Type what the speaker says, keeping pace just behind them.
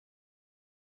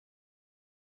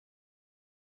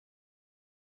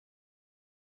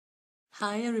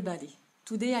Hi everybody!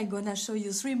 Today I'm gonna show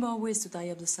you 3 more ways to tie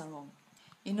up the sarong.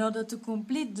 In order to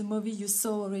complete the movie you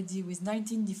saw already with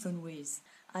 19 different ways.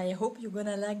 I hope you're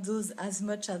gonna like those as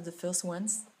much as the first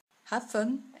ones. Have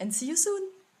fun and see you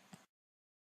soon!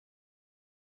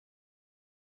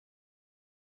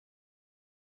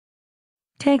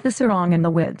 Take the sarong in the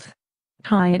width.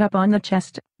 Tie it up on the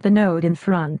chest, the node in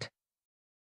front.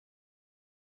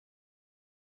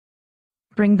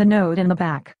 Bring the node in the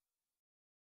back.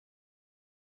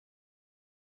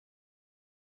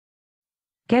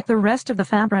 Get the rest of the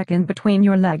fabric in between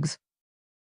your legs.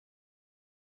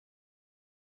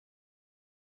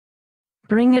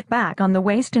 Bring it back on the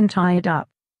waist and tie it up.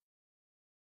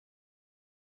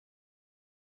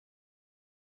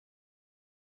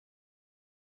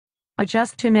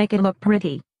 Adjust to make it look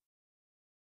pretty.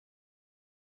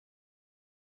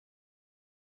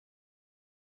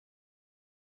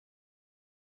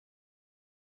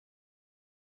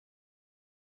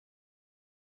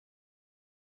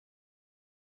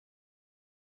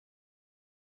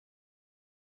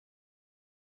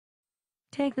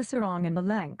 Take the sarong in the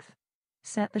length.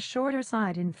 Set the shorter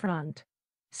side in front.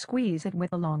 Squeeze it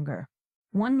with the longer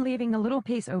one, leaving a little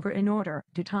piece over in order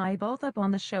to tie both up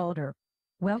on the shoulder.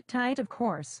 Well tight, of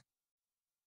course.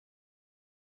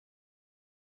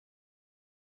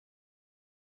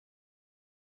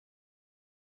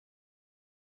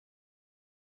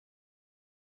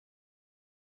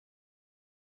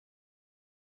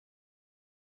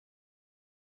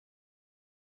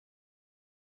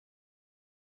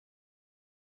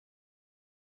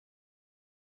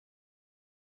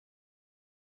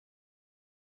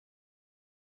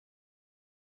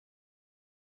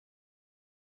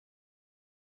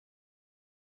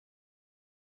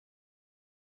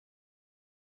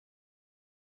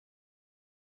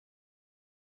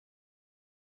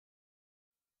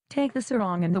 Take the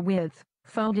sarong in the width,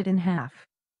 fold it in half.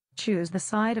 Choose the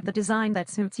side of the design that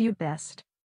suits you best.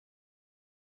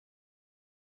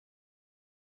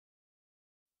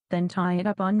 Then tie it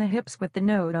up on the hips with the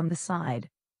node on the side.